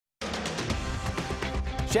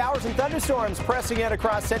Showers and thunderstorms pressing in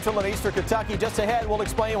across central and eastern Kentucky. Just ahead, we'll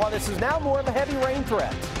explain why this is now more of a heavy rain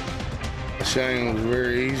threat. Shane was a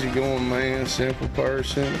very easygoing man, simple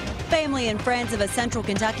person. Family and friends of a central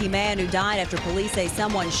Kentucky man who died after police say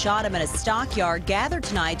someone shot him in a stockyard gathered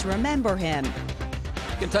tonight to remember him.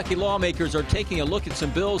 Kentucky lawmakers are taking a look at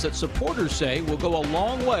some bills that supporters say will go a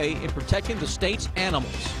long way in protecting the state's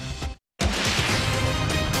animals.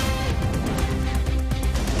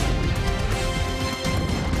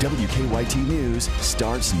 WKYT News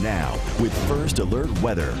starts now with First Alert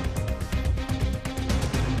Weather.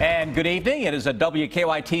 And good evening. It is a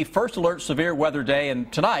WKYT First Alert Severe Weather Day,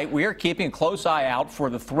 and tonight we are keeping a close eye out for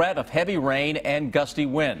the threat of heavy rain and gusty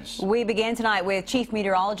winds. We begin tonight with Chief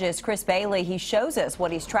Meteorologist Chris Bailey. He shows us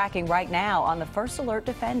what he's tracking right now on the First Alert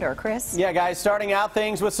Defender. Chris? Yeah, guys, starting out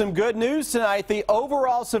things with some good news tonight. The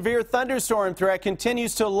overall severe thunderstorm threat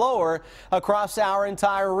continues to lower across our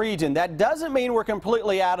entire region. That doesn't mean we're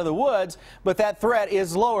completely out of the woods, but that threat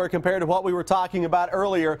is lower compared to what we were talking about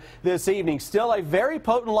earlier this evening. Still a very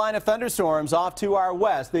potent line of thunderstorms off to our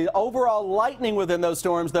west. The overall lightning within those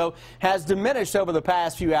storms, though, has diminished over the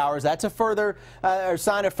past few hours. That's a further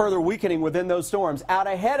sign of further weakening within those storms. Out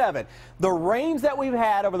ahead of it, the rains that we've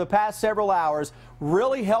had over the past several hours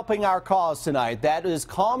really helping our cause tonight. That is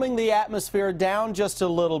calming the atmosphere down just a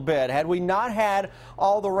little bit. Had we not had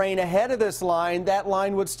all the rain ahead of this line, that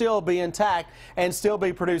line would still be intact and still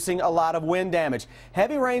be producing a lot of wind damage.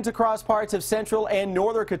 Heavy rains across parts of central and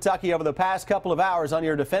northern Kentucky over the past couple of hours on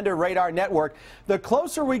your Defender radar network. The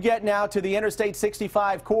closer we get now to the Interstate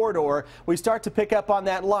 65 corridor, we start to pick up on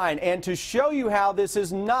that line. And to show you how this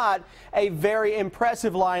is not a very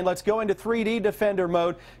impressive line, let's go into 3D Defender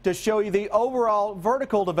mode to show you the overall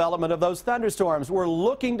vertical development of those thunderstorms. We're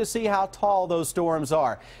looking to see how tall those storms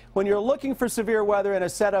are. When you're looking for severe weather in a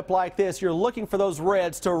setup like this, you're looking for those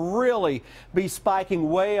reds to really be spiking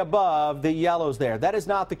way above the yellows there. That is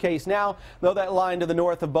not the case now, though that line to the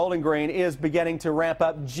north of Bowling Green is beginning to ramp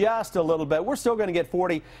up just a little bit. We're still going to get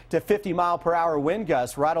 40 to 50 mile per hour wind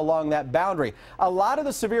gusts right along that boundary. A lot of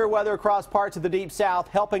the severe weather across parts of the deep south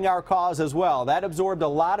helping our cause as well. That absorbed a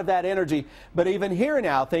lot of that energy, but even here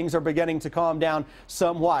now things are beginning to calm down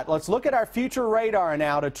somewhat. Let's look at our future radar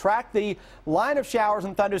now to track the line of showers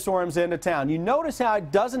and thunderstorms into town. You notice how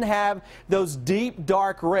it doesn't have those deep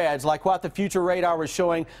dark reds like what the future radar was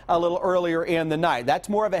showing a little earlier in the night. That's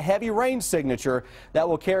more of a heavy rain signature that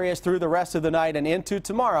will carry us through the rest of the night and into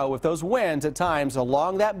tomorrow with those winds at times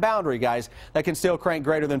along that boundary, guys, that can still crank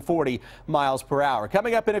greater than 40 miles per hour.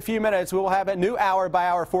 Coming up in a few minutes, we will have a new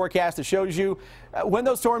hour-by-hour forecast that shows you when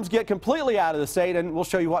those storms get completely out of the state, and we'll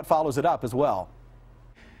show you what follows it up as well.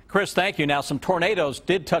 Chris, thank you. Now, some tornadoes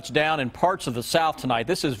did touch down in parts of the south tonight.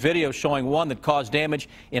 This is video showing one that caused damage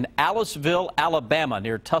in Aliceville, Alabama,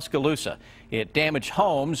 near Tuscaloosa. It damaged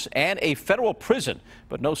homes and a federal prison,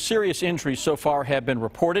 but no serious injuries so far have been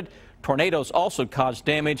reported. Tornadoes also caused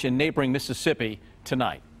damage in neighboring Mississippi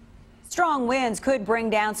tonight. Strong winds could bring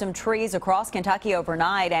down some trees across Kentucky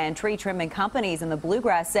overnight, and tree trimming companies in the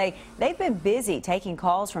bluegrass say they've been busy taking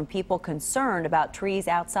calls from people concerned about trees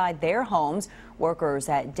outside their homes. Workers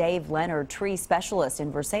at Dave Leonard Tree Specialist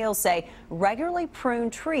in Versailles say regularly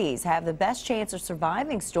pruned trees have the best chance of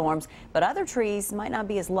surviving storms, but other trees might not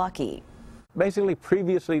be as lucky. Basically,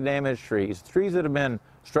 previously damaged trees that have been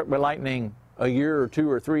struck by lightning a year or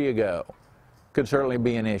two or three ago, could certainly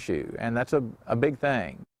be an issue, and that's a big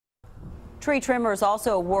thing. Tree trimmers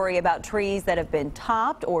also worry about trees that have been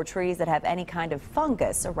topped or trees that have any kind of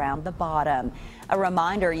fungus around the bottom. A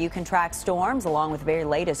reminder, you can track storms along with the very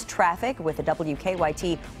latest traffic with the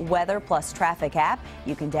WKYT Weather Plus Traffic app.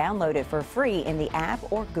 You can download it for free in the app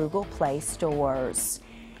or Google Play stores.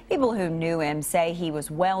 People who knew him say he was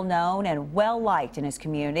well known and well liked in his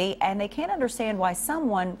community, and they can't understand why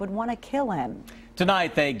someone would want to kill him.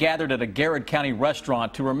 Tonight, they gathered at a Garrett County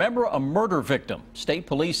restaurant to remember a murder victim. State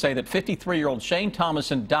police say that 53-year-old Shane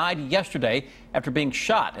Thomason died yesterday after being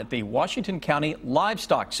shot at the Washington County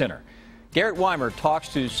Livestock Center. Garrett Weimer talks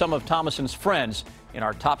to some of Thomason's friends in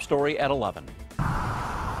our top story at 11.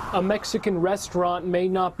 A Mexican restaurant may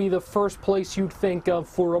not be the first place you'd think of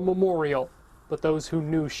for a memorial, but those who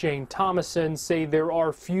knew Shane Thomason say there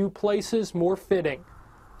are few places more fitting.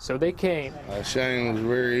 So they came. Shane was a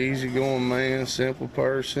very easygoing man, simple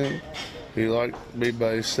person. He liked to be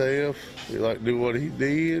by himself. He liked to do what he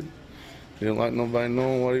did. He didn't like nobody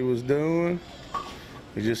knowing what he was doing.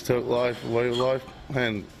 He just took life the way life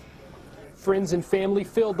handled. Friends and family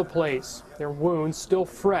filled the place, their wounds still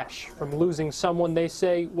fresh from losing someone they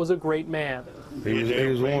say was a great man. He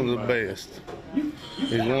was one of the best.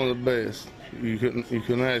 He's one of the best. You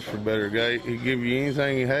couldn't ask for a better guy. He'd give you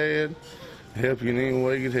anything he had. Help you in any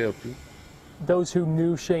way he could help you. Those who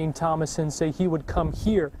knew Shane Thomason say he would come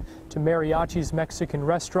here to Mariachi's Mexican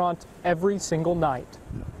restaurant every single night.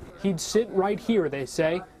 He'd sit right here, they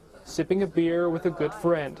say, sipping a beer with a good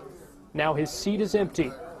friend. Now his seat is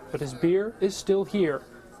empty, but his beer is still here,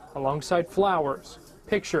 alongside flowers,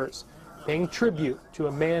 pictures, paying tribute to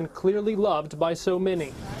a man clearly loved by so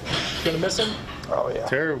many. Gonna miss him? Oh, yeah.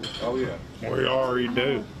 Terrible. Oh, yeah. We already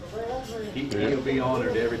do. He'll be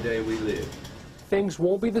honored every day we live. Things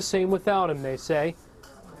won't be the same without him, they say,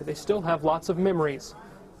 but they still have lots of memories,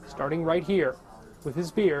 starting right here with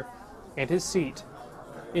his beer and his seat.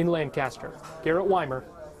 In Lancaster, Garrett Weimer,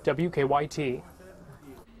 WKYT.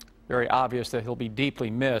 Very obvious that he'll be deeply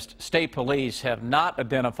missed. State police have not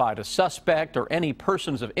identified a suspect or any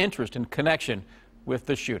persons of interest in connection with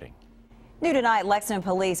the shooting. New tonight, Lexington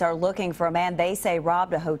police are looking for a man they say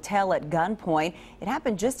robbed a hotel at gunpoint. It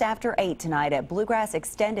happened just after 8 tonight at Bluegrass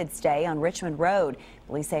Extended Stay on Richmond Road.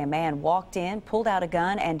 Police say a man walked in, pulled out a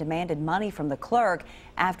gun, and demanded money from the clerk.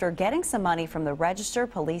 After getting some money from the register,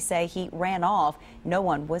 police say he ran off. No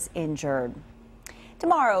one was injured.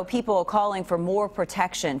 Tomorrow, people calling for more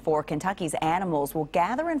protection for Kentucky's animals will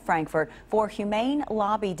gather in Frankfort for Humane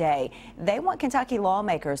Lobby Day. They want Kentucky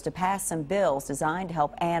lawmakers to pass some bills designed to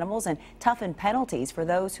help animals and toughen penalties for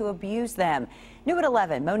those who abuse them. New at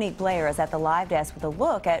 11, Monique Blair is at the live desk with a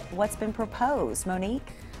look at what's been proposed.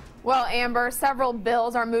 Monique? Well, Amber, several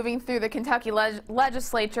bills are moving through the Kentucky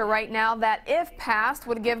legislature right now that, if passed,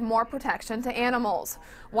 would give more protection to animals.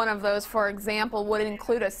 One of those, for example, would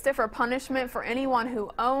include a stiffer punishment for anyone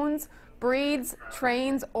who owns, breeds,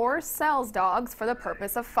 trains, or sells dogs for the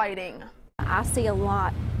purpose of fighting. I see a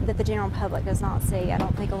lot that the general public does not see. I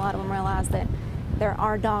don't think a lot of them realize that there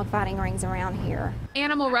are dog fighting rings around here.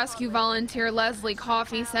 Animal rescue volunteer Leslie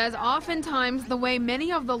Coffey says oftentimes the way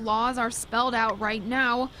many of the laws are spelled out right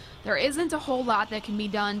now, there isn't a whole lot that can be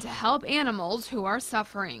done to help animals who are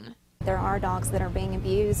suffering. There are dogs that are being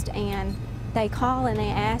abused, and they call and they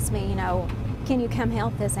ask me, you know, can you come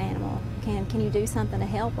help this animal? Can you do something to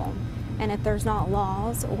help them? And if there's not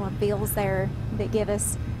laws or bills there that give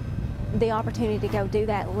us the opportunity to go do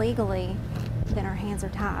that legally, then our hands are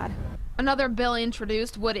tied. Another bill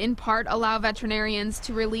introduced would in part allow veterinarians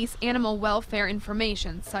to release animal welfare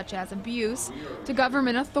information, such as abuse, to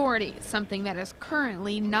government authorities, something that is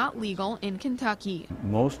currently not legal in Kentucky.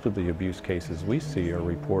 Most of the abuse cases we see are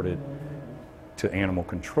reported to animal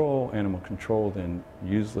control. Animal control then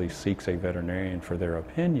usually seeks a veterinarian for their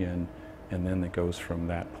opinion, and then it goes from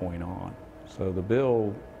that point on. So the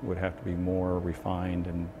bill would have to be more refined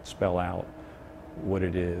and spell out what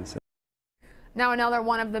it is. Now, another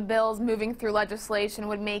one of the bills moving through legislation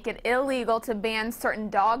would make it illegal to ban certain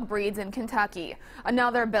dog breeds in Kentucky.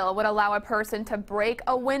 Another bill would allow a person to break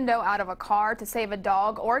a window out of a car to save a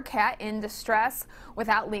dog or cat in distress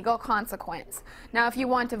without legal consequence. Now, if you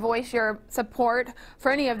want to voice your support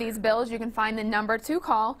for any of these bills, you can find the number to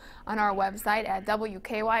call on our website at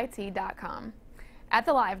WKYT.com. At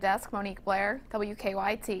the live desk, Monique Blair,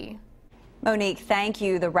 WKYT. Monique, thank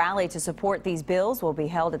you. The rally to support these bills will be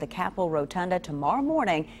held at the Capitol Rotunda tomorrow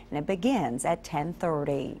morning, and it begins at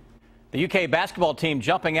 10:30. The UK basketball team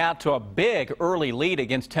jumping out to a big early lead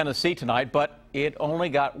against Tennessee tonight, but it only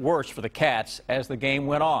got worse for the Cats as the game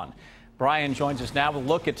went on. Brian joins us now with a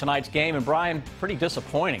look at tonight's game, and Brian, pretty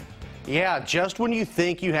disappointing. Yeah, just when you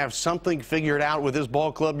think you have something figured out with this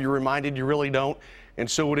ball club, you're reminded you really don't. And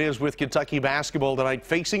so it is with Kentucky basketball tonight,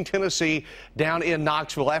 facing Tennessee down in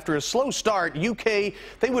Knoxville. After a slow start, UK,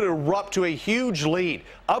 they would erupt to a huge lead.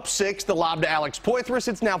 Up 6, the lob to Alex Poitras.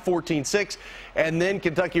 It's now 14-6. And then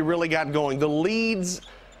Kentucky really got going. The lead's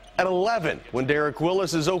at 11. When Derek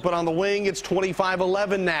Willis is open on the wing, it's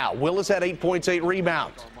 25-11 now. Willis had 8 points, 8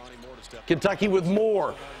 rebounds. Kentucky with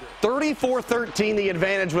more. 34-13 the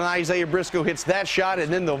advantage when Isaiah Briscoe hits that shot,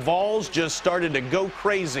 and then the Vols just started to go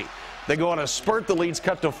crazy. They go on a spurt. The lead's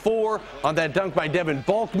cut to 4 on that dunk by Devin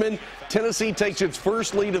Balkman. Tennessee takes its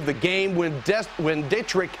first lead of the game when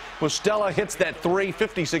Dietrich Mostella hits that 3,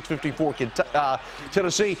 56-54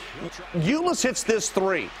 Tennessee. Ulis hits this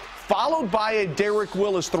 3, followed by a Derek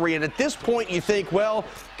Willis 3. And at this point, you think, well,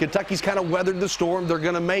 Kentucky's kind of weathered the storm. They're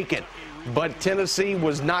going to make it. But Tennessee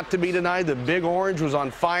was not to be denied. The Big Orange was on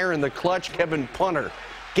fire in the clutch. Kevin Punter,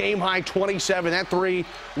 game high 27. That 3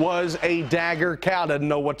 was a dagger. Cal doesn't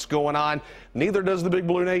know what's going on. Neither does the Big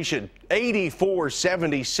Blue Nation.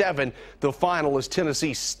 84-77. The final as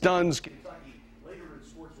Tennessee stuns Kentucky. Later in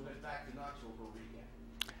sports, we'll head back to Knoxville for a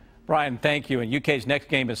recap. Brian, thank you. And UK's next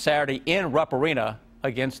game is Saturday in Rupp Arena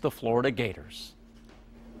against the Florida Gators.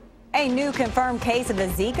 A new confirmed case of the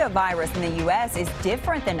Zika virus in the U.S. is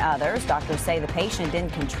different than others. Doctors say the patient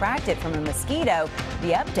didn't contract it from a mosquito.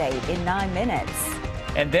 The update in 9 minutes.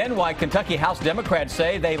 And then why Kentucky House Democrats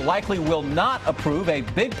say they likely will not approve a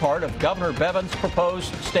big part of Governor Bevin's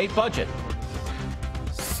proposed state budget.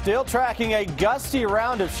 Still tracking a gusty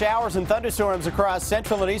round of showers and thunderstorms across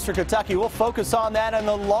central and eastern Kentucky. We'll focus on that and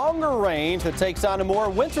the longer range that takes on a more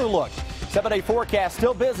winter look. 7-day forecast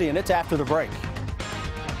still busy, and it's after the break.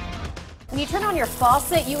 When you turn on your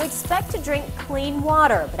faucet, you expect to drink clean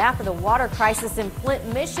water. But after the water crisis in Flint,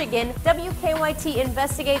 Michigan, WKYT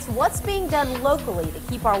investigates what's being done locally to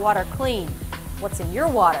keep our water clean. What's in your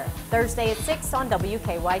water? Thursday at 6 on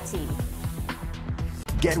WKYT.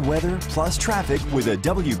 Get weather plus traffic with a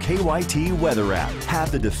WKYT weather app.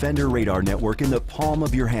 Have the Defender radar network in the palm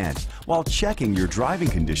of your hand while checking your driving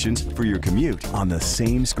conditions for your commute on the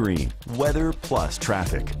same screen. Weather plus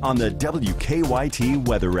traffic on the WKYT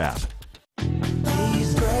weather app.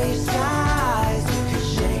 These gray skies, you could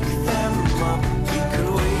shake them up, you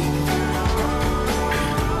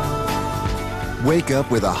could wake up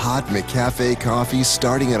with a hot McCafe coffee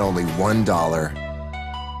starting at only $1.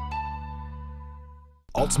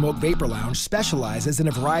 Alt Smoke Vapor Lounge specializes in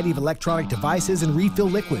a variety of electronic devices and refill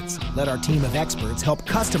liquids. Let our team of experts help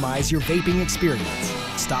customize your vaping experience.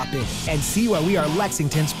 Stop in and see why we are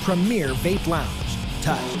Lexington's premier vape lounge.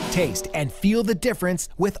 Touch, taste, and feel the difference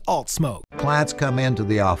with Alt Smoke. Clients come into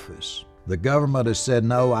the office. The government has said,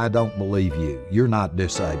 no, I don't believe you. You're not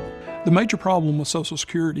disabled. The major problem with Social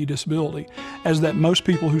Security disability is that most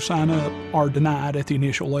people who sign up are denied at the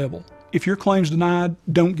initial level. If your claim's denied,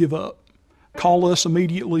 don't give up. Call us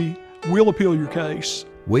immediately. We'll appeal your case.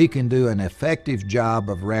 We can do an effective job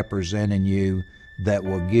of representing you that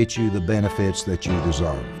will get you the benefits that you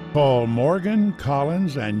deserve. Call Morgan,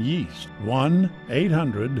 Collins, and Yeast,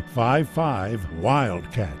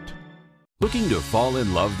 1-800-55-WILDCAT. Looking to fall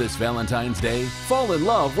in love this Valentine's Day? Fall in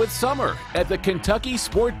love with summer at the Kentucky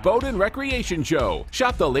Sport Boat and Recreation Show.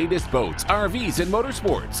 Shop the latest boats, RVs, and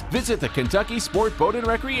motorsports. Visit the Kentucky Sport Boat and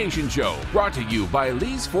Recreation Show, brought to you by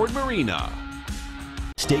Lee's Ford Marina.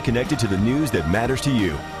 Stay connected to the news that matters to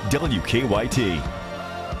you. WKYT.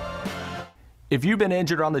 If you've been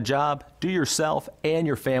injured on the job, do yourself and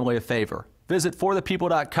your family a favor. Visit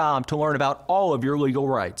forthepeople.com to learn about all of your legal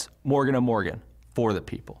rights. Morgan & Morgan, for the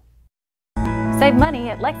people. Save money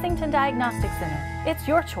at Lexington Diagnostic Center. It's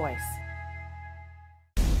your choice.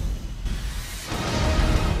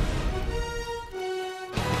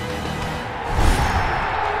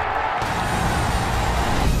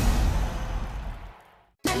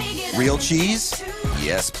 Real cheese?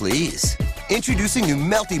 Yes, please. Introducing new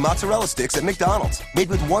melty mozzarella sticks at McDonald's. Made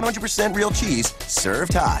with 100% real cheese,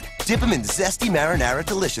 served hot. Dip them in zesty marinara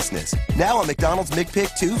deliciousness. Now on McDonald's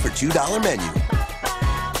McPick 2 for $2 menu.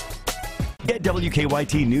 Get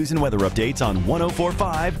WKYT news and weather updates on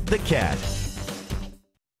 104.5 The Cat.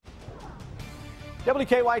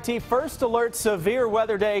 WKYT First Alert Severe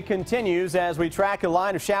Weather Day continues as we track a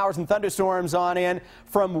line of showers and thunderstorms on in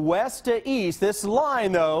from west to east. This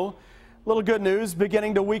line, though, little good news,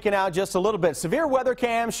 beginning to weaken out just a little bit. Severe weather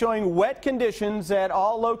cams showing wet conditions at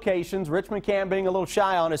all locations. Richmond cam being a little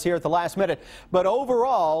shy on us here at the last minute. But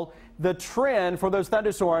overall, the trend for those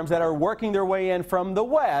thunderstorms that are working their way in from the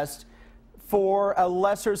west for a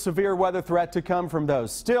lesser severe weather threat to come from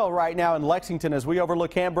those. Still right now in Lexington as we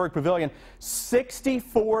overlook Hamburg Pavilion,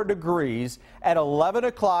 64 degrees at 11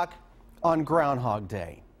 o'clock on Groundhog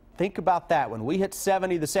Day. Think about that. When we hit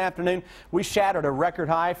 70 this afternoon, we shattered a record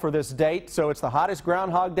high for this date. So it's the hottest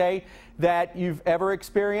Groundhog Day that you've ever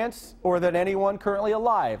experienced or that anyone currently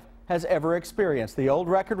alive has ever experienced. The old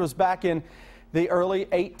record was back in the early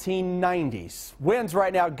 1890s. Winds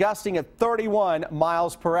right now gusting at 31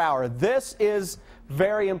 miles per hour. This is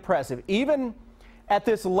very impressive. Even at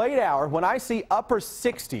this late hour, when I see upper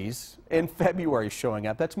 60s in February showing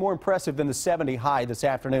up, that's more impressive than the 70 high this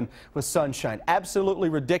afternoon with sunshine. Absolutely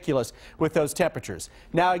ridiculous with those temperatures.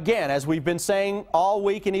 Now again, as we've been saying all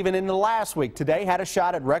week and even in the last week, today had a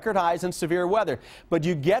shot at record highs in severe weather. But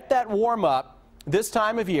you get that warm up this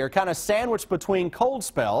time of year, kind of sandwiched between cold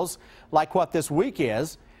spells, like what this week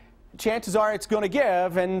is, chances are it's going to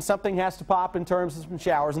give and something has to pop in terms of some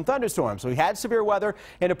showers and thunderstorms. So we had severe weather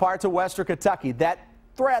into parts of western Kentucky. That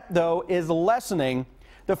threat, though, is lessening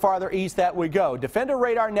the farther east that we go. Defender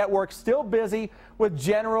radar network still busy with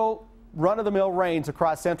general run-of-the-mill rains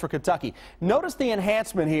across central Kentucky. Notice the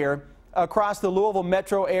enhancement here across the Louisville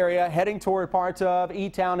metro area, heading toward parts of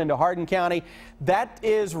E-Town into Hardin County. That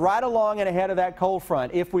is right along and ahead of that cold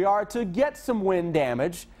front. If we are to get some wind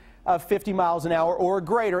damage of 50 miles an hour or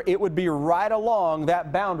greater, it would be right along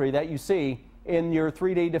that boundary that you see in your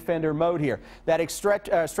 3D Defender mode here. That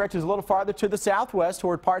stretches a little farther to the southwest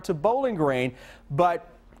toward parts of Bowling Green, but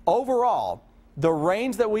overall, the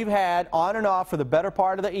rains that we've had on and off for the better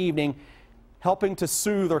part of the evening helping to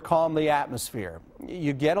soothe or calm the atmosphere.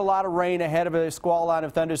 You get a lot of rain ahead of a squall line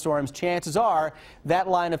of thunderstorms, chances are that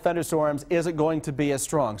line of thunderstorms isn't going to be as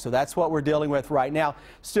strong. So that's what we're dealing with right now.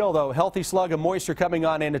 Still, though, healthy slug of moisture coming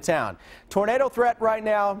on into town. Tornado threat right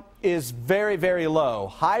now is very, very low.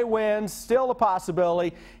 High winds, still a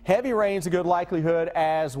possibility. Heavy rains, a good likelihood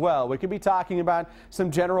as well. We could be talking about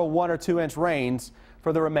some general 1 or 2 inch rains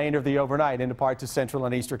for the remainder of the overnight into parts of central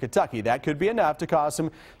and eastern Kentucky. That could be enough to cause some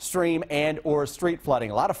stream and or street flooding.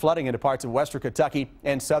 A lot of flooding into parts of western Kentucky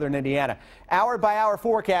and southern Indiana. Hour by hour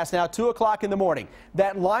forecast now, 2 o'clock in the morning.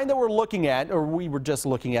 That line that we're looking at, or we were just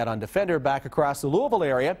looking at on Defender back across the Louisville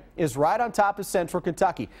area, is right on top of central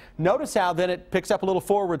Kentucky. Notice how then it picks up a little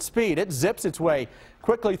forward speed. It zips its way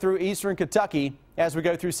quickly through eastern Kentucky as we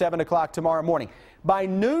go through 7 o'clock tomorrow morning. By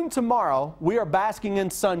noon tomorrow, we are basking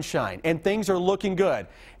in sunshine and things are looking good.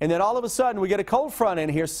 And then all of a sudden we get a cold front in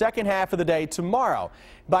here second half of the day tomorrow.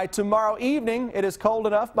 By tomorrow evening, it is cold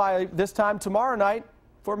enough by this time tomorrow night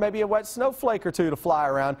for maybe a wet snowflake or two to fly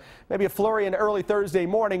around. Maybe a flurry in early Thursday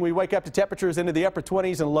morning. We wake up to temperatures into the upper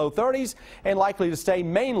 20s and low 30s and likely to stay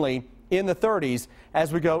mainly in the 30s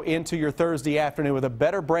as we go into your Thursday afternoon with a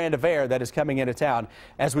better brand of air that is coming into town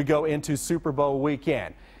as we go into Super Bowl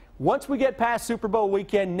weekend. Once we get past Super Bowl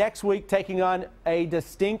weekend next week, taking on a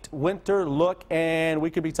distinct winter look, and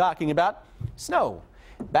we could be talking about snow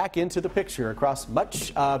back into the picture across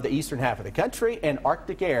much of the eastern half of the country and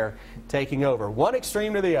Arctic air taking over. One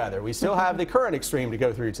extreme to the other. We still have the current extreme to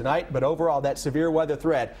go through tonight, but overall that severe weather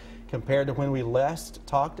threat compared to when we last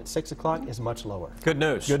talked at 6 o'clock is much lower. Good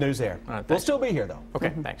news. Good news there. All right, we'll still be here though.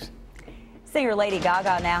 Okay, thanks. Singer Lady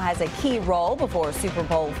Gaga now has a key role before Super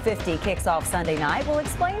Bowl 50 kicks off Sunday night. We'll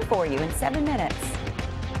explain for you in 7 minutes.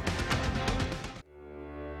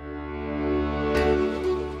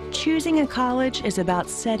 Choosing a college is about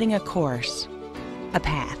setting a course, a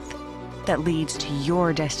path that leads to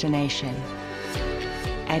your destination.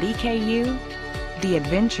 At EKU, the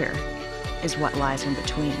adventure is what lies in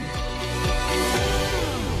between.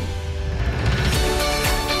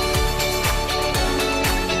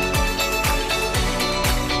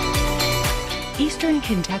 Eastern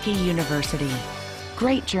Kentucky University.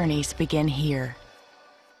 Great journeys begin here.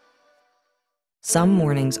 Some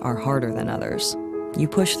mornings are harder than others. You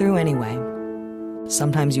push through anyway.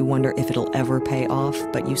 Sometimes you wonder if it'll ever pay off,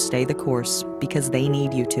 but you stay the course because they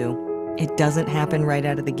need you to. It doesn't happen right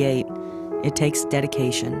out of the gate. It takes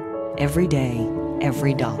dedication. Every day,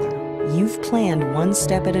 every dollar. You've planned one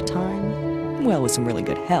step at a time, well, with some really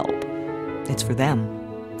good help. It's for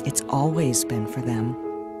them. It's always been for them.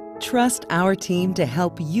 Trust our team to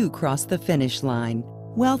help you cross the finish line.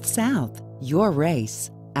 Wealth South, your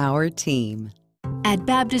race, our team. At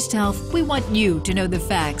Baptist Health, we want you to know the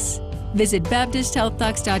facts. Visit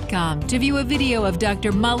BaptistHealthDocs.com to view a video of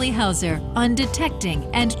Dr. Molly Hauser on detecting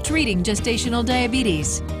and treating gestational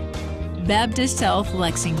diabetes. Baptist Health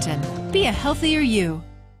Lexington. Be a healthier you.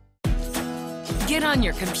 Get on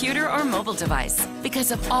your computer or mobile device.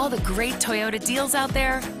 Because of all the great Toyota deals out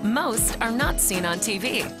there, most are not seen on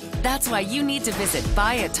TV. That's why you need to visit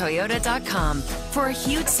buyatoyota.com for a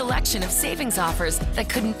huge selection of savings offers that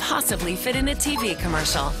couldn't possibly fit in a TV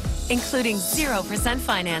commercial, including 0%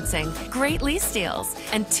 financing, great lease deals,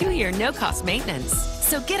 and 2-year no-cost maintenance.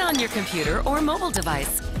 So get on your computer or mobile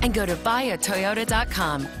device and go to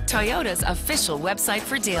buyatoyota.com, Toyota's official website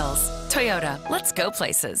for deals. Toyota, let's go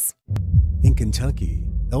places. In Kentucky,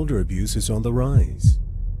 elder abuse is on the rise.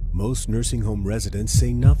 Most nursing home residents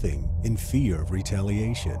say nothing in fear of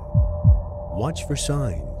retaliation. Watch for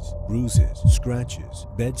signs, bruises, scratches,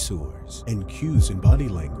 bed sores, and cues in body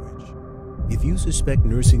language. If you suspect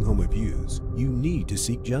nursing home abuse, you need to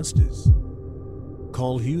seek justice.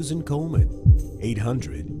 Call Hughes & Coleman,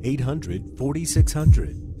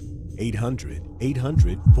 800-800-4600,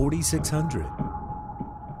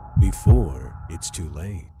 800-800-4600, before it's too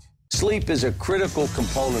late. Sleep is a critical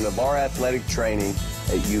component of our athletic training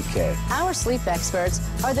at UK. Our sleep experts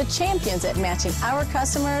are the champions at matching our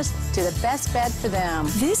customers to the best bed for them.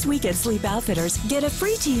 This week at Sleep Outfitters, get a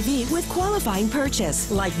free TV with qualifying purchase,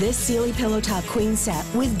 like this Sealy Pillow Top Queen Set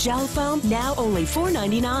with gel foam, now only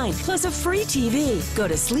 $4.99, plus a free TV. Go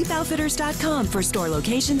to sleepoutfitters.com for store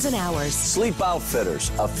locations and hours. Sleep Outfitters,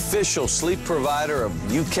 official sleep provider of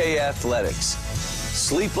UK athletics.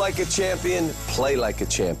 Sleep like a champion, play like a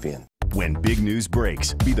champion. When big news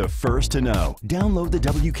breaks, be the first to know. Download the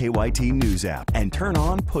WKYT News app and turn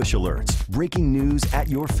on push alerts. Breaking news at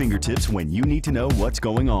your fingertips when you need to know what's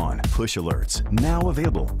going on. Push alerts, now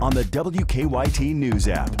available on the WKYT News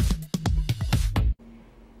app.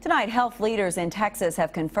 Tonight, health leaders in Texas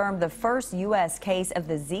have confirmed the first U.S. case of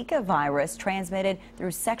the Zika virus transmitted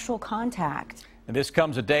through sexual contact. And this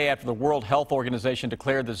comes a day after the World Health Organization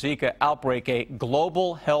declared the Zika outbreak a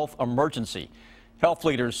global health emergency. Health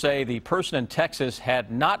leaders say the person in Texas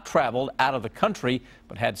had not traveled out of the country,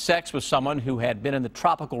 but had sex with someone who had been in the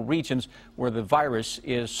tropical regions where the virus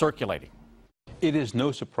is circulating. It is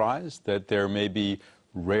no surprise that there may be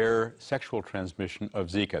rare sexual transmission of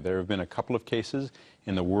Zika. There have been a couple of cases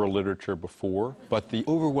in the world literature before, but the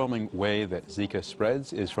overwhelming way that Zika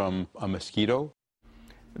spreads is from a mosquito.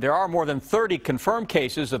 There are more than 30 confirmed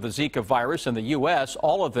cases of the Zika virus in the U.S.,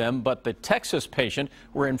 all of them but the Texas patient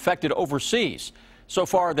were infected overseas. So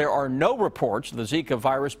far, there are no reports of the Zika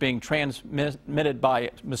virus being transmitted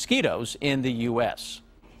by mosquitoes in the U.S.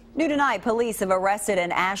 New tonight, police have arrested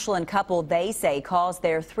an Ashland couple they say caused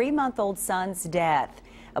their 3-month-old son's death.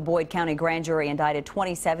 A Boyd County grand jury indicted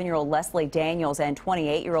 27-year-old Leslie Daniels and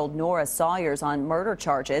 28-year-old Nora Sawyers on murder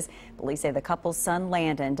charges. Police say the couple's son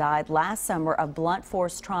Landon died last summer of blunt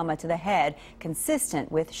force trauma to the head, consistent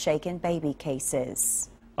with shaken baby cases.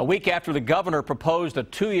 A week after the governor proposed a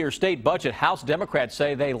 2-year state budget, House Democrats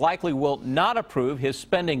say they likely will not approve his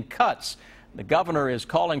spending cuts. The governor is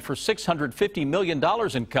calling for $650 million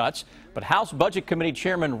in cuts, but House Budget Committee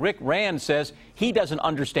Chairman Rick Rand says he doesn't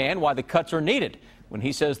understand why the cuts are needed when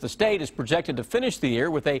he says the state is projected to finish the year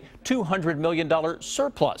with a $200 million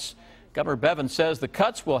surplus. Governor Bevins says the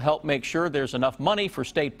cuts will help make sure there's enough money for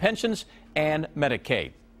state pensions and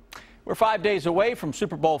Medicaid. We're 5 days away from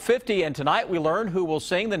Super Bowl 50, and tonight we learn who will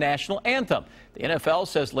sing the national anthem. The NFL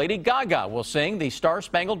says Lady Gaga will sing the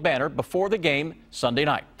Star-Spangled Banner before the game Sunday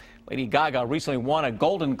night. Lady Gaga recently won a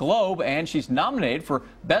Golden Globe, and she's nominated for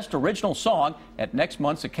Best Original Song at next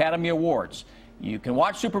month's Academy Awards. You can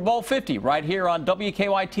watch Super Bowl 50 right here on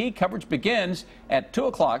WKYT. Coverage begins at 2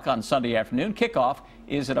 o'clock on Sunday afternoon. Kickoff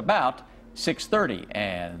is at about 6:30.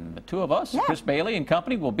 And the two of us, Chris Bailey and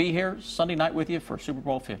company, will be here Sunday night with you for Super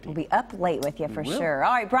Bowl 50. We'll be up late with you for sure.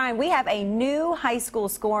 All right, Brian, we have a new high school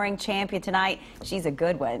scoring champion tonight. She's a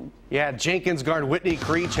good one. Yeah, Jenkins guard Whitney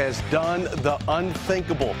Creech has done the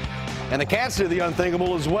unthinkable. And the Cats did the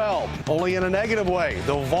unthinkable as well, only in a negative way.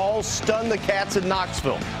 The Vols stunned the Cats in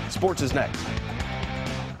Knoxville. Sports is next.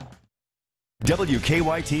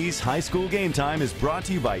 WKYT's High School Game Time is brought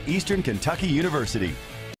to you by Eastern Kentucky University.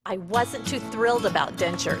 I wasn't too thrilled about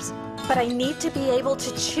dentures, but I need to be able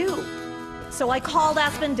to chew. So I called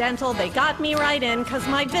Aspen Dental. They got me right in because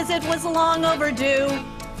my visit was long overdue.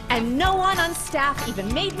 And no one on staff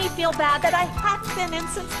even made me feel bad that I hadn't been in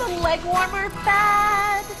since the leg warmer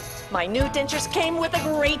fad. My new dentures came with a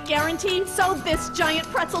great guarantee, so this giant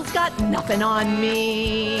pretzel's got nothing on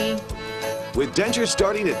me. With dentures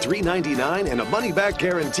starting at $3.99 and a money-back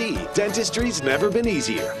guarantee, dentistry's never been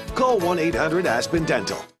easier. Call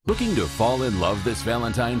 1-800-ASPEN-DENTAL. Looking to fall in love this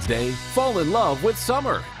Valentine's Day? Fall in love with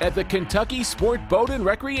summer at the Kentucky Sport Boat and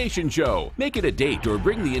Recreation Show. Make it a date or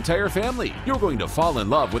bring the entire family. You're going to fall in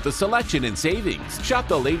love with the selection and savings. Shop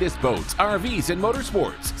the latest boats, RVs, and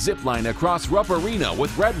motorsports. Zipline across Rupp Arena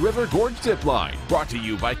with Red River Gorge Zipline. Brought to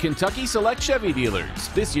you by Kentucky Select Chevy Dealers.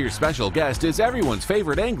 This year's special guest is everyone's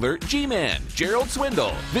favorite angler, G-Man, Gerald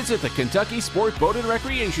Swindle. Visit the Kentucky Sport Boat and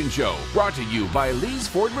Recreation Show. Brought to you by Lee's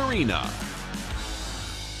Ford Marina.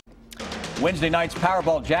 Wednesday night's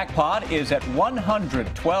Powerball jackpot is at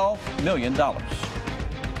 $112 million.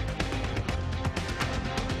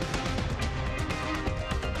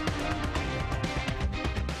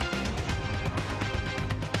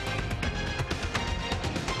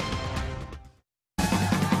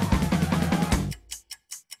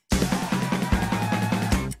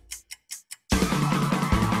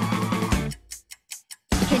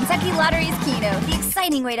 Kentucky Lottery's Keno, the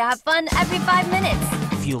exciting way to have fun every 5 minutes.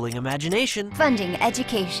 Fueling imagination. Funding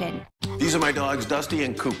education. These are my dogs, Dusty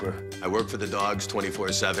and Cooper. I work for the dogs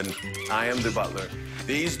 24/7. I am the butler.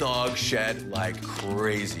 These dogs shed like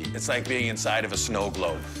crazy. It's like being inside of a snow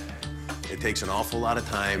globe. It takes an awful lot of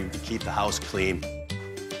time to keep the house clean.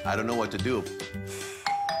 I don't know what to do.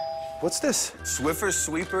 What's this? Swiffer,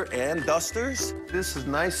 Sweeper, and Dusters? This is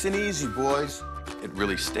nice and easy, boys. It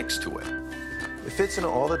really sticks to it. It fits in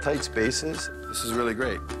all the tight spaces. This is really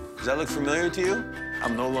great. Does that look familiar to you?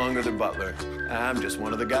 I'm no longer the butler. I'm just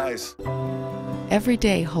one of the guys. Every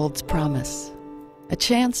day holds promise. A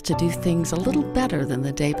chance to do things a little better than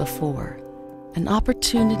the day before. An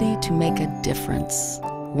opportunity to make a difference,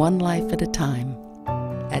 one life at a time.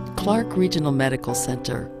 At Clark Regional Medical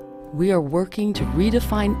Center, we are working to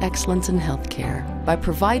redefine excellence in healthcare by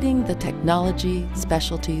providing the technology,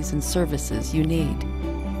 specialties, and services you need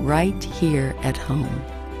right here at home.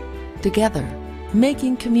 Together,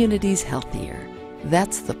 making communities healthier.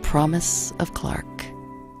 That's the promise of Clark.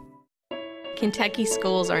 Kentucky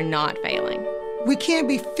schools are not failing. We can't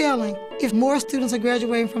be failing if more students are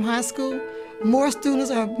graduating from high school, more students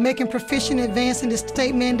are making proficient advance in the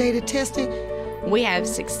state-mandated testing. We have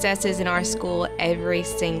successes in our school every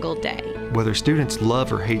single day. Whether students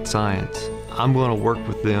love or hate science, I'm going to work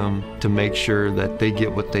with them to make sure that they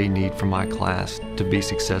get what they need from my class to be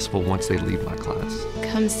successful once they leave my class.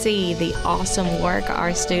 Come see the awesome work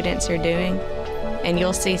our students are doing, and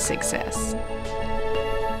you'll see success.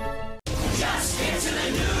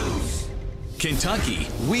 Kentucky,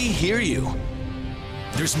 we hear you.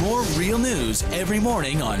 There's more real news every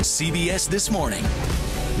morning on CBS This Morning.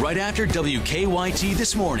 Right after WKYT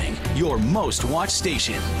This Morning, your most watched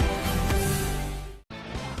station.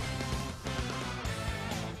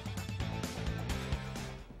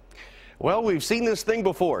 Well, we've seen this thing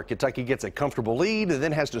before. Kentucky gets a comfortable lead and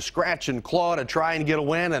then has to scratch and claw to try and get a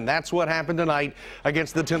win, and that's what happened tonight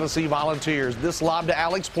against the Tennessee Volunteers. This lob to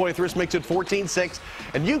Alex Poitras makes it 14-6,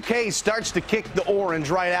 and UK starts to kick the orange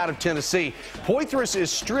right out of Tennessee. Poitras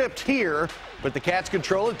is stripped here, but the Cats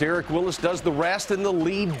control it. Derek Willis does the rest, and the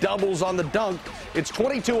lead doubles on the dunk. It's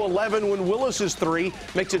 22-11 when Willis's three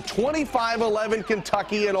makes it 25-11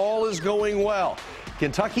 Kentucky, and all is going well.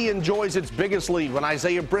 Kentucky enjoys its biggest lead when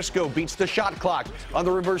Isaiah Briscoe beats the shot clock on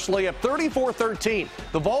the reverse layup, 34-13.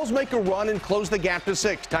 The Vols make a run and close the gap to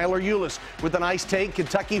 6. Tyler Eulis with a nice take.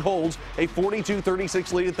 Kentucky holds a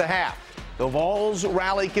 42-36 lead at the half. The Vols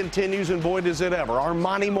rally continues, and boy, does it ever.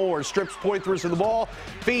 Armani Moore strips Poitras of the ball,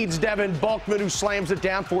 feeds Devin Bulkman, who slams it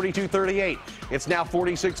down, 42-38. It's now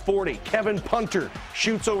 46-40. Kevin Punter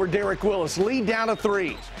shoots over Derek Willis. Lead down to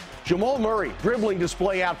 3. Jamal Murray, dribbling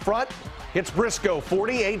display out front. Hits Briscoe,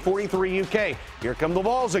 48-43 UK. Here come the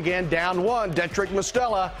Vols again, down 1. Detrick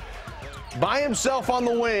Mostella by himself on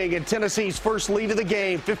the wing, and Tennessee's first lead of the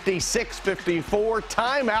game, 56-54.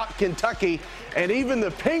 Timeout Kentucky, and even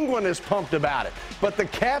the Penguin is pumped about it. But the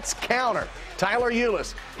Cats counter. Tyler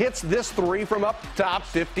Eulis hits this three from up top,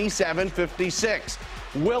 57-56.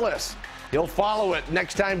 Willis, he'll follow it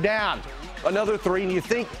next time down. Another three, and you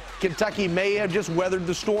think Kentucky may have just weathered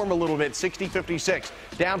the storm a little bit, 60-56.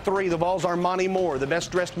 Down 3, the Vols' Armani Moore, the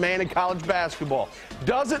best-dressed man in college basketball.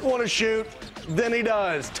 Doesn't want to shoot, then he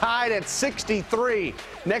does. Tied at 63.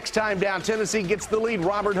 Next time down, Tennessee gets the lead.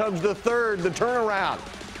 Robert Hubbs the third, the turnaround.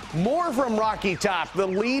 More from Rocky Top. The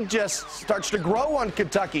lead just starts to grow on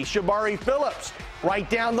Kentucky. Shabari Phillips right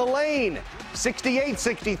down the lane,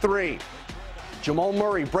 68-63. Jamal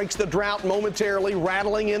Murray breaks the drought momentarily,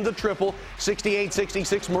 rattling in the triple,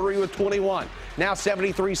 68-66, Murray with 21. Now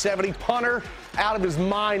 73-70, punter out of his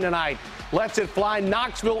mind tonight. Lets it fly.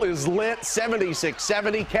 Knoxville is lit,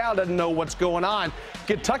 76-70. Cal doesn't know what's going on.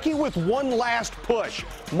 Kentucky with one last push.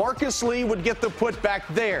 Marcus Lee would get the putback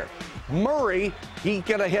there. Murray, he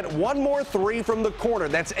could have hit one more three from the corner.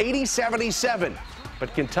 That's 80-77.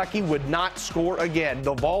 But Kentucky would not score again.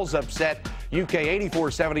 The Vols upset UK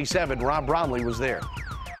 84-77. Rob Bromley was there.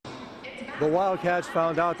 The Wildcats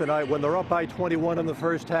found out tonight when they're up by 21 in the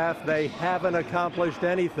first half, they haven't accomplished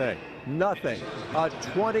anything. Nothing. A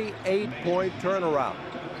 28-point turnaround.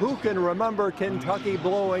 Who can remember Kentucky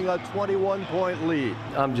blowing a 21-point lead?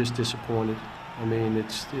 I'm just disappointed. I mean,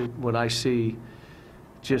 what I see,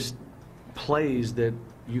 just plays that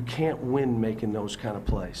you can't win making those kind of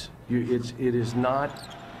plays. It is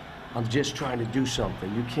not, I'm just trying to do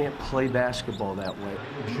something. You can't play basketball that way.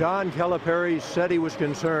 John Calipari said he was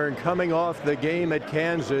concerned coming off the game at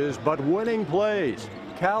Kansas, but winning plays.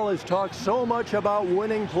 Cal has talked so much about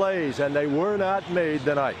winning plays, and they were not made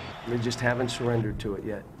tonight. They just haven't surrendered to it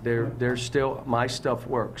yet. They're still, my stuff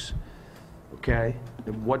works, okay?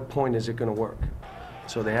 At what point is it going to work?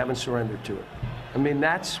 So they haven't surrendered to it. I mean,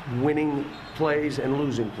 that's winning plays and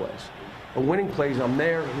losing plays. But winning plays, I'm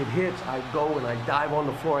there, and it hits, I go and I dive on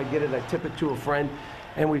the floor, I get it, I tip it to a friend,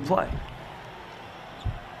 and we play.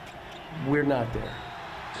 We're not there.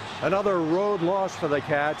 Another road loss for the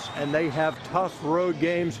Cats, and they have tough road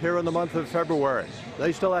games here in the month of February.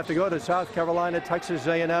 They still have to go to South Carolina, Texas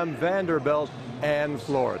A&M, Vanderbilt, and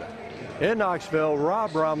Florida. In Knoxville,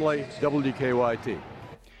 Rob Bromley, WKYT.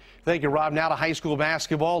 Thank you, Rob. Now to high school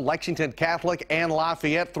basketball. Lexington Catholic and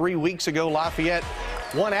Lafayette. 3 weeks ago, Lafayette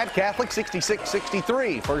won at Catholic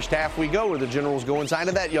 66-63. First half we go, where the Generals go inside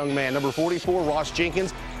of that young man, number 44, Ross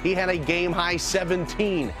Jenkins. He had a game-high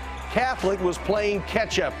 17. Catholic was playing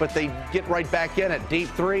catch-up, but they get right back in it. Deep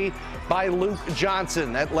three by Luke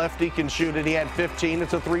Johnson. That lefty can shoot it. He had 15.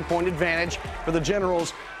 It's a three-point advantage for the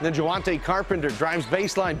Generals. And then Jawante Carpenter drives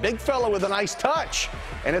baseline. Big fella with a nice touch.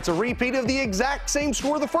 And it's a repeat of the exact same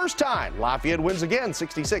score the first time. Lafayette wins again,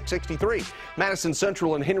 66-63. Madison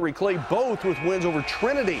Central and Henry Clay both with wins over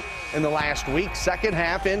Trinity in the last week. Second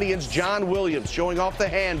half, Indians' John Williams showing off the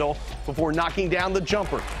handle before knocking down the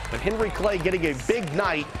jumper. But Henry Clay getting a big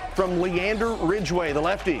night from Leander Ridgway. The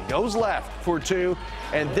lefty goes left for two.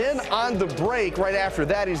 And then on the break, right after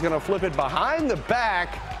that, he's going to flip it behind the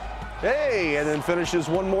back. Hey, and then finishes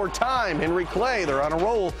one more time. Henry Clay, they're on a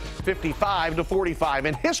roll, 55-45.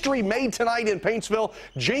 And history made tonight in Paintsville.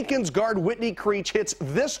 Jenkins guard Whitney Creech hits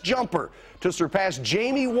this jumper to surpass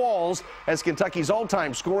Jamie Walls as Kentucky's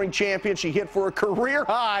all-time scoring champion. She hit for a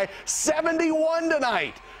career-high 71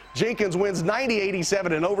 tonight. Jenkins wins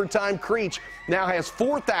 90-87 in overtime. Creech now has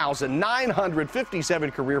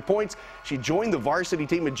 4,957 career points. She joined the varsity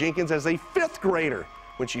team at Jenkins as a fifth grader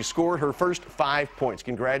when she scored her first 5 points.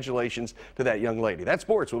 Congratulations to that young lady. That's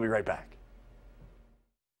sports. We'll be right back.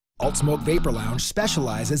 Alt Smoke Vapor Lounge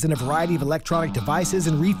specializes in a variety of electronic devices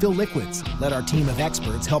and refill liquids. Let our team of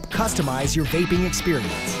experts help customize your vaping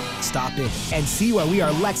experience. Stop in and see why we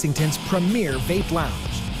are Lexington's premier vape lounge.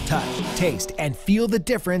 Touch, taste, and feel the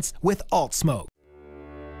difference with Alt Smoke.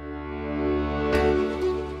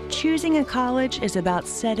 Choosing a college is about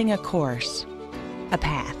setting a course, a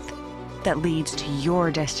path that leads to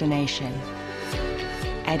your destination.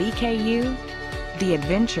 At EKU, the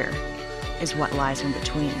adventure is what lies in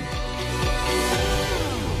between.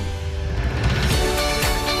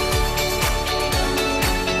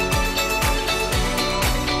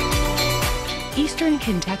 Eastern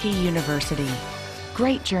Kentucky University.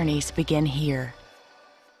 Great journeys begin here.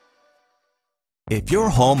 If your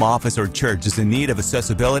home, office, or church is in need of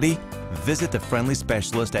accessibility, visit the friendly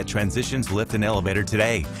specialist at Transitions Lift and Elevator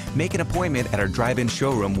today. Make an appointment at our drive-in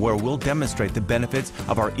showroom where we'll demonstrate the benefits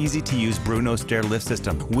of our easy-to-use Bruno stair lift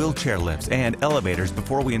system, wheelchair lifts, and elevators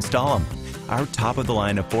before we install them. Our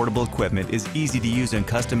top-of-the-line affordable equipment is easy to use and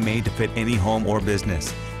custom-made to fit any home or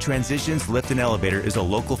business. Transitions Lift and Elevator is a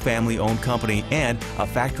local family-owned company and a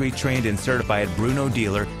factory-trained and certified Bruno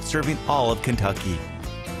dealer serving all of Kentucky.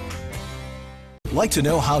 Like to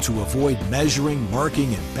know how to avoid measuring,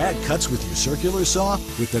 marking, and bad cuts with your circular saw?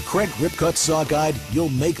 With the Craig Rip Cut Saw Guide, you'll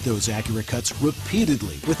make those accurate cuts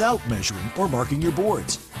repeatedly without measuring or marking your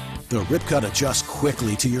boards. The Rip Cut adjusts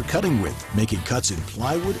quickly to your cutting width, making cuts in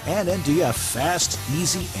plywood and MDF fast,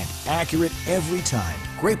 easy, and accurate every time.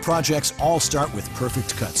 Great projects all start with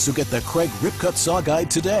perfect cuts, so get the Craig Rip Cut Saw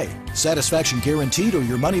Guide today. Satisfaction guaranteed or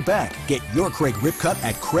your money back. Get your Craig Rip Cut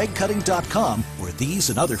at craigcutting.com or these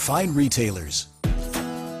and other fine retailers.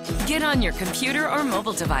 Get on your computer or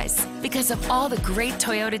mobile device. Because of all the great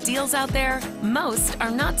Toyota deals out there, most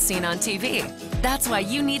are not seen on TV. That's why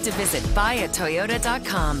you need to visit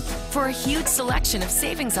buyatoyota.com for a huge selection of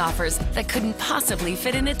savings offers that couldn't possibly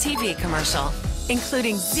fit in a TV commercial,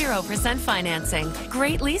 including 0% financing,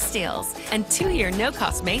 great lease deals, and 2-year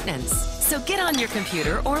no-cost maintenance. So get on your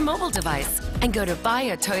computer or mobile device and go to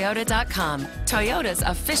buyatoyota.com, Toyota's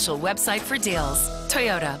official website for deals.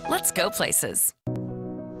 Toyota, let's go places.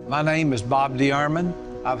 My name is Bob DeArmond.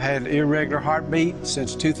 I've had irregular heartbeat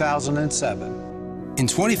since 2007. In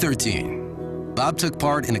 2013, Bob took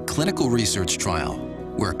part in a clinical research trial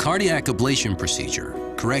where a cardiac ablation procedure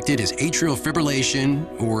corrected his atrial fibrillation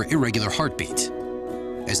or irregular heartbeat.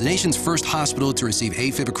 As the nation's first hospital to receive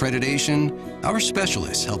AFib accreditation, our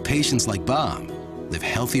specialists help patients like Bob live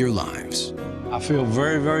healthier lives. I feel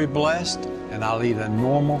very, very blessed, and I lead a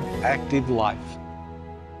normal, active life.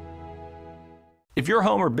 If your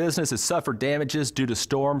home or business has suffered damages due to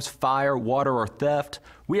storms, fire, water, or theft,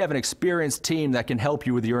 we have an experienced team that can help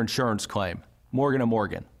you with your insurance claim. Morgan &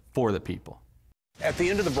 Morgan, for the people. At the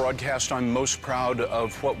end of the broadcast, I'm most proud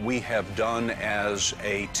of what we have done as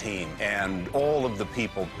a team and all of the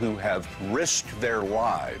people who have risked their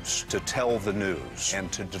lives to tell the news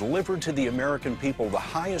and to deliver to the American people the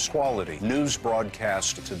highest quality news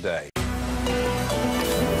broadcast today.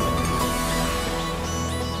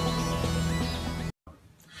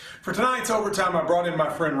 For tonight's overtime, I brought in my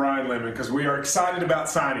friend Ryan Lemon because we are excited about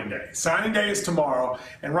signing day. Signing day is tomorrow,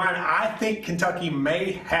 and Ryan, I think Kentucky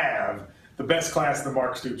may have the best class in the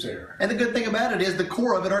Mark Stoops era. And the good thing about it is the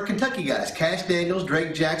core of it are Kentucky guys. Cash Daniels,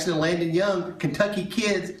 Drake Jackson, and Landon Young, Kentucky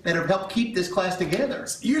kids that have helped keep this class together.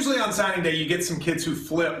 Usually on signing day, you get some kids who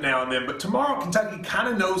flip now and then, but tomorrow Kentucky kind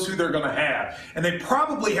of knows who they're going to have. And they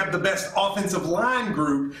probably have the best offensive line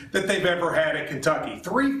group that they've ever had at Kentucky.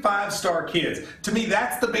 3 5-star kids. To me,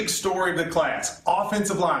 that's the big story of the class.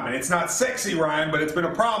 Offensive linemen. It's not sexy, Ryan, but it's been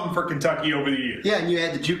a problem for Kentucky over the years. Yeah, and you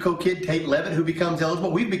add the JUCO kid, Tate Levitt, who becomes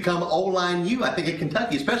eligible. We've become O-line U, I think, at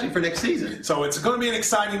Kentucky, especially for next season. So it's going to be an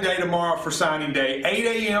exciting day tomorrow for signing day.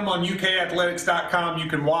 8 a.m. on UKathletics.com. You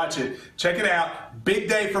can watch it. Check it out. Big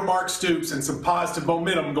day for Mark Stoops and some positive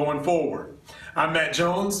momentum going forward. I'm Matt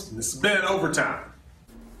Jones, and this has been Overtime.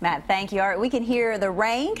 Matt, thank you. All right, we can hear the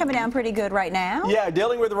rain coming down pretty good right now. Yeah,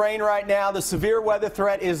 dealing with rain right now. The severe weather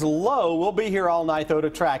threat is low. We'll be here all night, though, to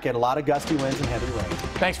track it. A lot of gusty winds and heavy rain.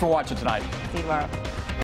 Thanks for watching tonight. See you tomorrow.